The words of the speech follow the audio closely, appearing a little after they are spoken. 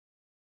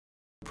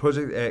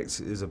Project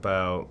X is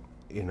about,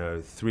 you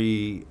know,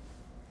 three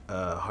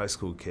high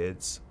school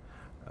kids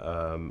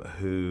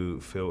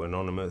who feel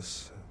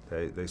anonymous.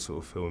 They sort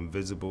of feel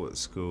invisible at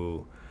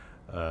school,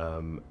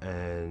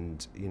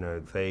 and you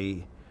know,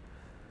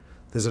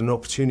 there's an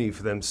opportunity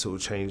for them to sort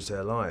of change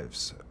their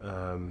lives.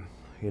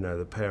 You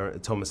know,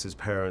 Thomas's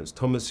parents,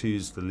 Thomas,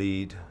 who's the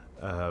lead,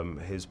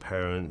 his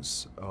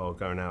parents are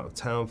going out of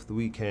town for the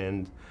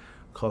weekend.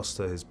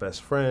 Costa, his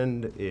best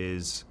friend,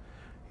 is,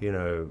 you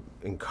know,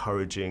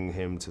 encouraging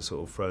him to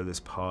sort of throw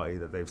this party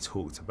that they've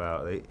talked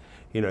about.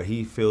 You know,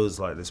 he feels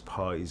like this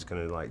party is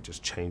going to like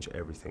just change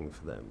everything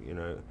for them. You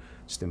know,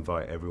 just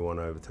invite everyone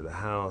over to the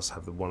house,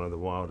 have one of the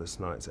wildest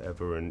nights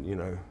ever, and you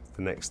know,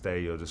 the next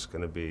day you're just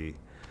going to be,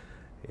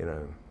 you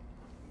know,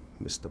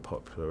 Mr.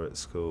 Popular at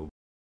school.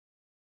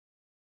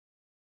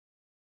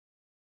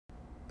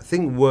 I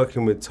think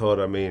working with Todd,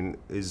 I mean,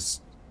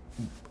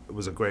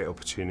 was a great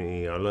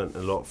opportunity. I learned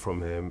a lot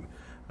from him.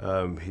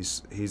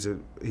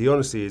 He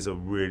honestly is a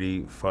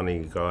really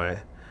funny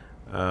guy.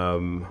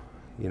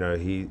 You know,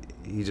 he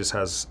just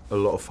has a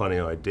lot of funny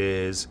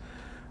ideas.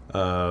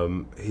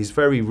 He's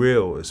very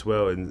real as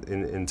well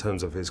in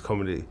terms of his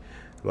comedy.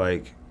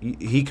 Like,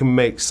 he can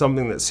make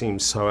something that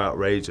seems so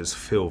outrageous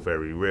feel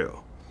very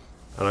real.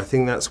 And I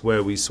think that's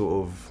where we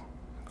sort of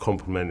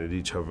complemented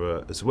each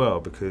other as well,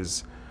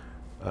 because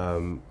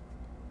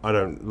I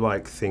don't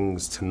like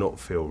things to not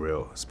feel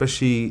real,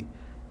 especially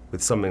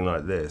with something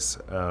like this.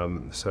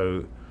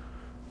 So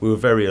we were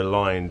very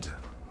aligned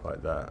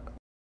like that.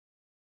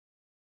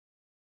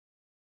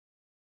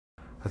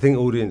 I think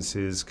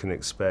audiences can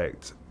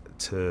expect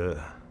to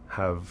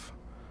have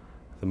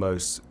the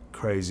most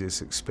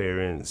craziest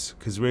experience,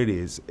 because really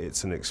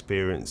it's an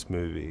experience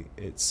movie.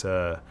 It's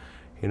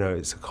you know,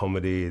 it's a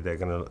comedy. They're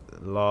gonna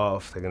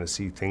laugh. They're gonna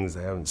see things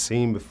they haven't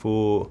seen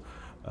before.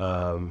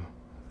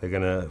 They're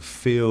gonna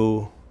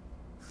feel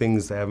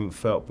things they haven't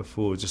felt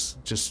before,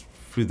 just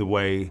through the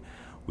way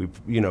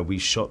we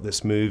shot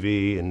this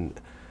movie, and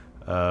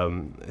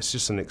it's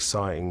just an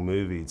exciting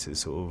movie to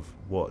sort of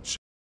watch.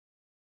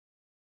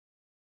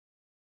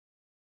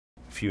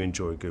 If you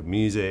enjoy good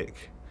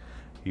music,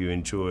 you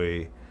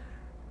enjoy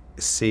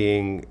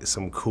seeing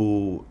some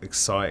cool,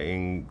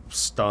 exciting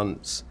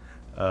stunts,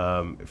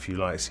 if you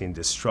like seeing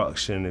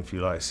destruction, if you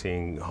like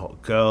seeing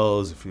hot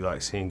girls, if you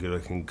like seeing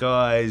good-looking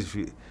guys,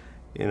 you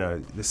know,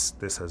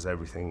 this has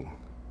everything.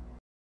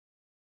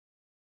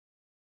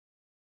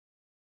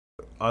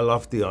 I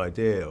love the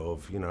idea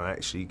of, you know,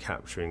 actually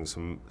capturing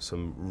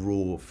some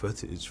raw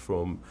footage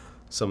from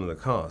some of the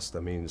cast.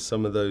 I mean,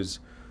 some of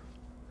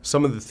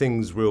the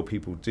things real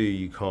people do,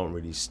 you can't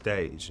really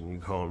stage, and you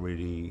can't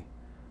really,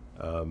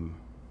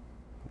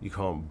 you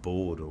can't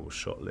board or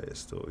shot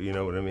list, or you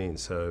know what I mean.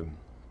 So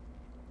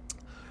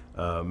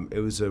it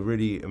was a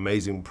really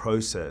amazing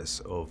process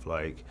of,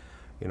 like,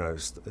 you know,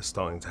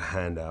 starting to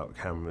hand out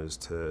cameras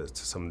to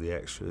some of the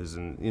extras,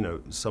 and you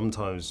know,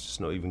 sometimes just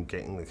not even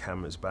getting the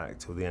cameras back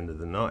till the end of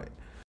the night.